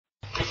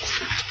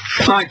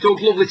Hi Doug,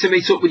 lovely to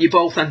meet up with you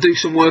both and do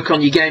some work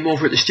on your game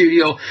over at the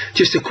studio.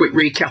 Just a quick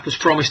recap as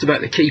promised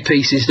about the key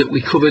pieces that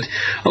we covered.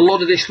 A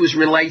lot of this was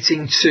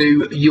relating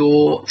to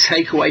your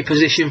takeaway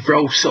position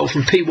from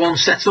P1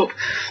 setup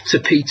to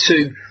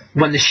P2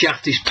 when the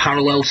shaft is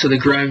parallel to the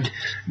ground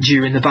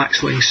during the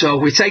backswing. So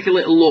we take a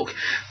little look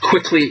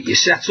quickly at your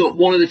setup.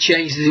 One of the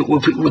changes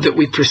that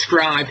we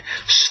prescribed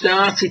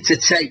started to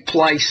take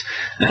place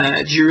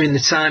during the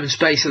time and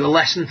space of the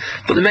lesson,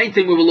 but the main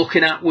thing we were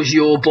looking at was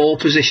your ball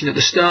position at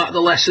the start of the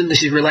lesson.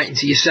 This is relating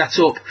to your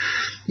setup.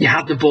 You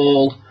had the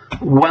ball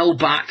well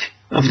back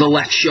of the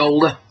left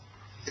shoulder,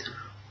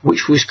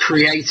 which was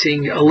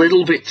creating a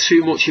little bit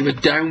too much of a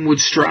downward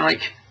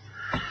strike,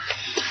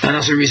 and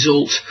as a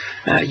result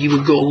you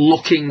would go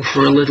looking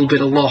for a little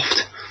bit of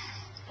loft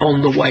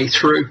on the way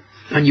through,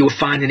 and you were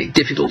finding it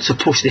difficult to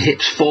push the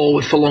hips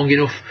forward for long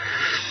enough.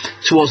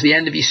 Towards the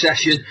end of your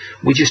session,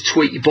 we just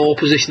tweaked your ball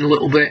position a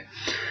little bit,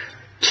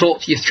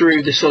 talked you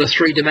through the sort of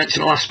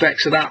three-dimensional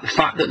aspects of that, the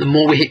fact that the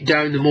more we hit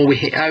down, the more we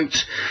hit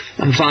out,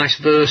 and vice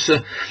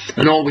versa.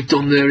 And all we've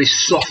done there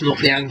is soften up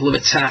the angle of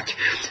attack,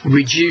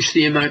 reduce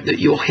the amount that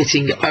you're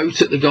hitting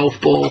out at the golf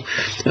ball,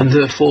 and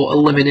therefore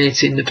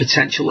eliminating the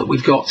potential that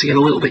we've got to get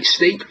a little bit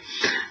steep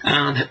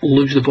and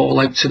lose the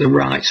ball out to the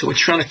right. So we're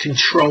trying to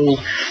control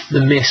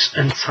the miss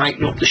and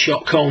tighten up the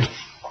shot cone.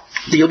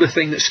 The other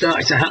thing that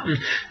started to happen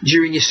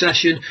during your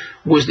session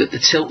was that the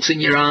tilts in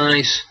your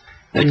eyes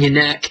and your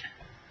neck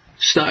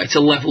started to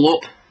level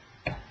up,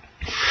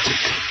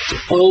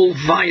 all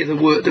via the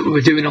work that we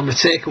were doing on the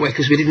takeaway,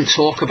 because we didn't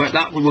talk about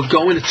that. We were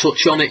going to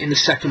touch on it in the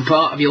second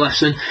part of your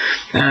lesson,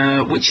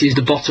 which is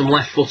the bottom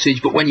left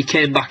footage, but when you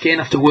came back in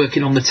after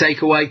working on the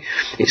takeaway,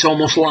 it's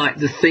almost like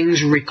the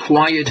things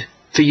required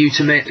for you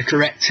to make the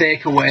correct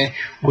takeaway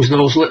was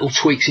those little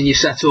tweaks in your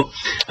setup,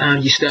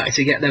 and you started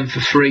to get them for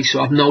free.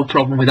 So I've no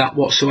problem with that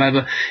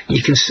whatsoever.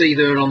 You can see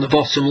there on the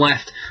bottom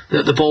left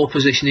that the ball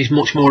position is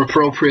much more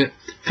appropriate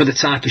for the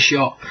type of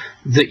shot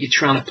that you're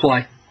trying to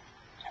play.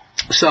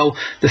 So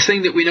the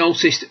thing that we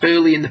noticed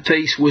early in the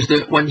piece was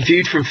that when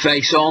viewed from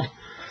face on,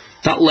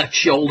 that left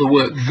shoulder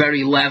worked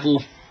very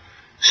level,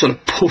 sort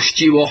of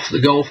pushed you off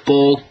the golf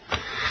ball.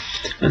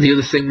 And the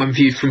other thing, when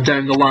viewed from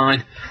down the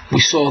line, we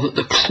saw that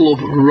the club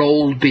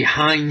rolled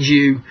behind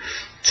you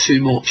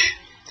too much.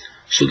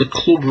 So the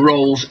club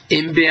rolls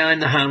in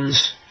behind the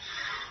hands,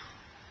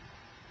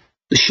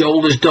 the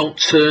shoulders don't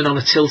turn on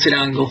a tilted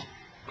angle,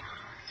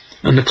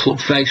 and the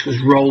club face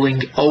was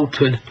rolling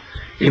open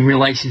in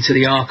relation to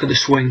the arc of the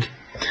swing.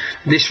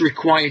 This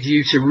required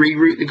you to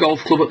reroute the golf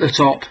club at the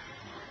top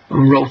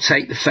and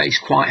rotate the face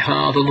quite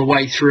hard on the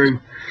way through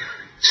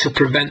to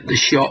prevent the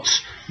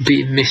shots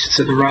being missed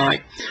to the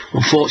right.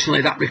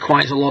 Unfortunately, that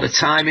requires a lot of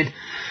timing,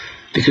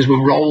 because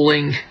we're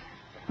rolling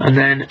and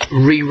then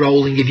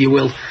re-rolling, if you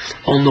will,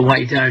 on the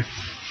way down.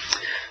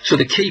 So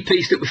the key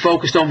piece that we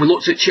focused on, we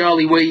looked at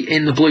Charlie Wee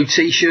in the blue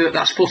t-shirt.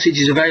 That footage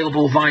is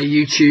available via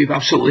YouTube,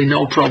 absolutely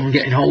no problem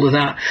getting hold of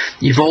that.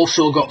 You've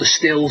also got the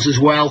stills as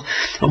well,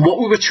 and what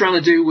we were trying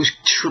to do was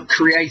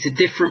create a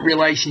different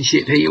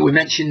relationship here. We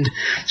mentioned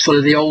sort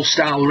of the old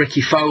style Ricky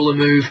Fowler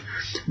move,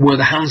 where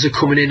the hands are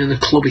coming in and the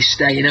club is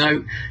staying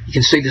out. You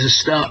can see there's a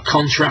stark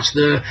contrast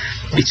there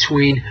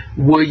between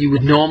where you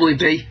would normally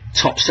be,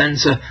 top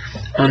centre,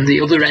 and the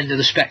other end of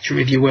the spectrum,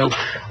 if you will,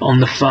 on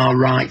the far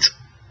right.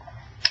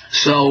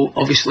 So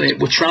obviously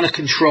we're trying to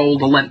control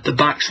the length of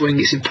backswing.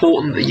 It's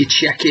important that you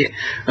check it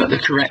at the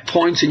correct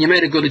point, and you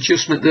made a good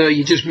adjustment there.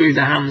 You just move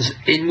the hands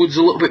inwards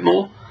a little bit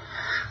more,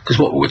 because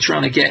what we're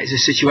trying to get is a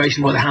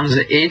situation where the hands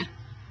are in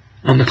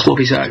and the club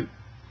is out.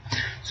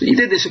 So you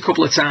did this a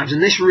couple of times,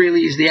 and this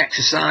really is the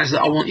exercise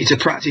that I want you to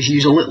practice.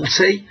 Use a little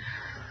tee,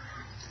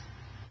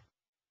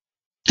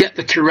 get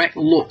the correct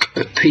look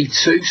at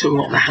P2. So we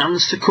want the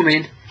hands to come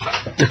in,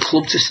 the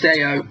club to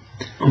stay out,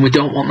 and we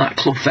don't want that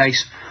club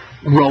face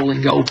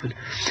rolling open.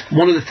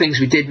 One of the things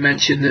we did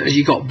mention, that as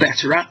you got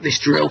better at this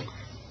drill,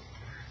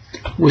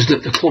 was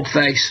that the club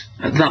face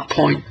at that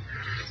point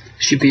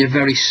should be a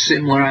very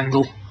similar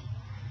angle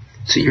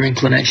to your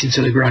inclination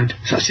to the ground.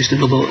 So that's just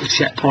another little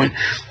checkpoint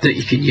that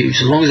you can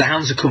use. As long as the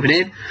hands are coming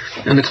in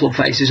and the club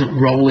face isn't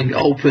rolling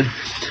open,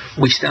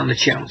 we stand a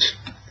chance.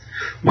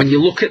 When you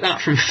look at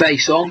that from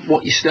face on,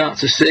 what you start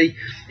to see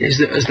is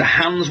that as the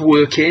hands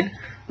work in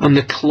and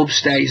the club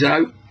stays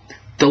out,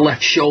 the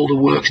left shoulder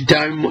works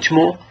down much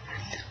more.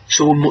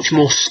 So we're much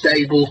more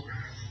stable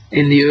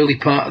in the early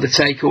part of the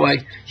takeaway.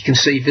 You can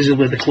see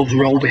visibly the clubs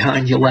roll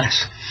behind you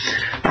less.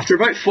 After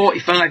about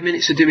 45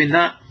 minutes of doing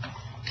that,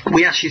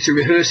 we ask you to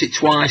rehearse it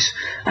twice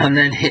and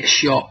then hit a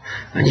shot,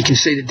 and you can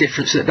see the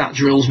difference that that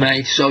drill's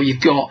made. So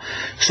you've got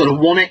sort of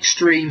one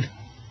extreme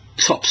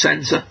top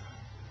centre,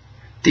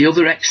 the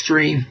other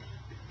extreme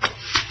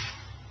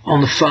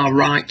on the far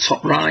right,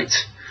 top right,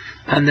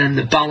 and then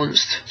the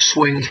balanced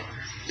swing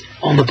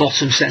on the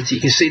bottom centre.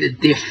 You can see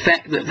the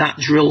effect that that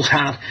drill's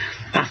had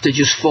after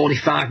just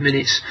 45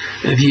 minutes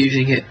of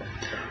using it.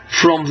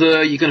 From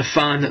there, you're going to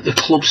find that the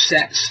club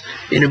sets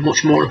in a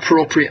much more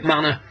appropriate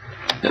manner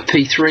at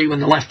P3 when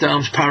the left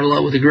arm's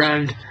parallel with the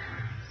ground,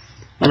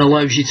 and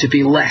allows you to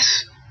be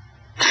less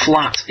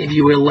flat, if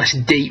you will, less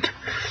deep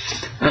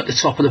at the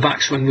top of the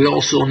backswing. We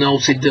also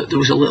noted that there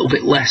was a little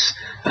bit less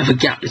of a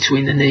gap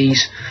between the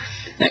knees,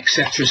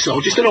 etc.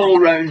 So just an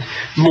all-round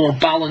more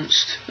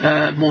balanced,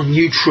 more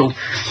neutral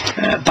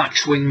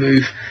backswing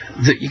move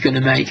that you're going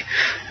to make.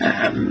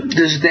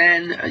 There's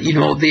then, you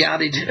know, the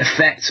added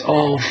effect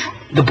of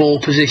the ball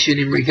position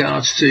in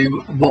regards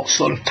to what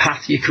sort of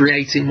path you're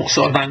creating, what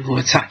sort of angle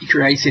of attack you're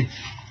creating.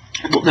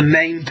 But the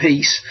main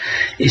piece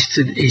is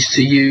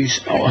to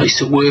use, or is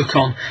to work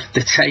on the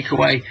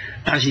takeaway,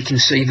 as you can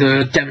see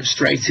there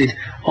demonstrated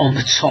on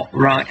the top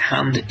right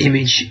hand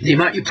image. The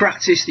amount you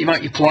practice, the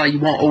amount you play, you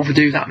won't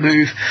overdo that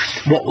move.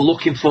 What we're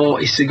looking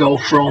for is to go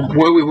from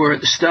where we were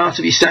at the start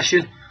of your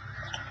session,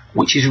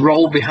 which is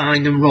rolled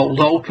behind and rolled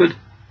open,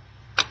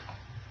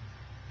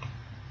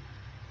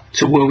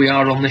 to where we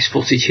are on this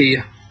footage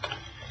here,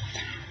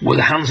 where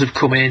the hands have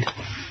come in,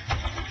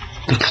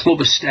 the club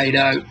has stayed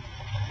out,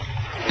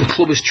 the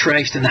club has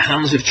traced and the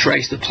hands have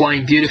traced. They're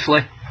playing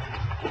beautifully,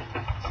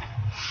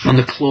 and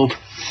the club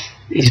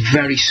is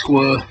very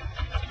square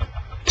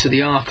to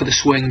the arc of the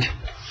swing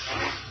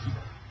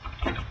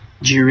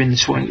during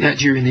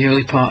the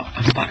early part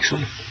of the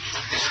backswing.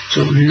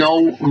 So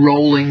no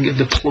rolling of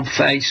the club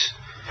face,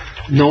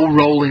 no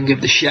rolling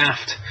of the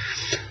shaft.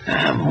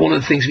 One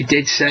of the things we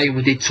did say, and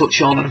we did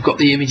touch on, and I've got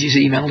the images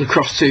emailed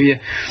across to you,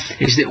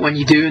 is that when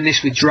you're doing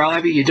this with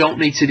driver, you don't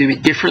need to do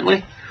it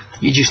differently,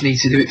 you just need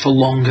to do it for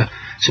longer.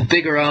 It's a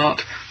bigger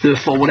arc,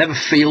 therefore whatever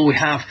feel we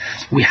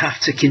have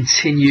to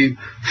continue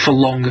for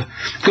longer.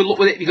 Good luck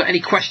with it. If you've got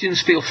any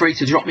questions, feel free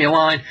to drop me a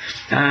line,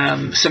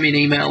 send me an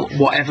email,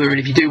 whatever, and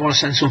if you do want to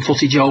send some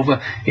footage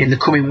over in the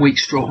coming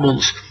weeks, stroke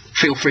months,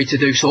 feel free to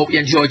do so. Hope you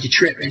enjoyed your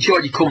trip,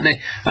 enjoyed your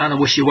company, and I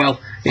wish you well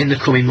in the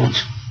coming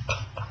months.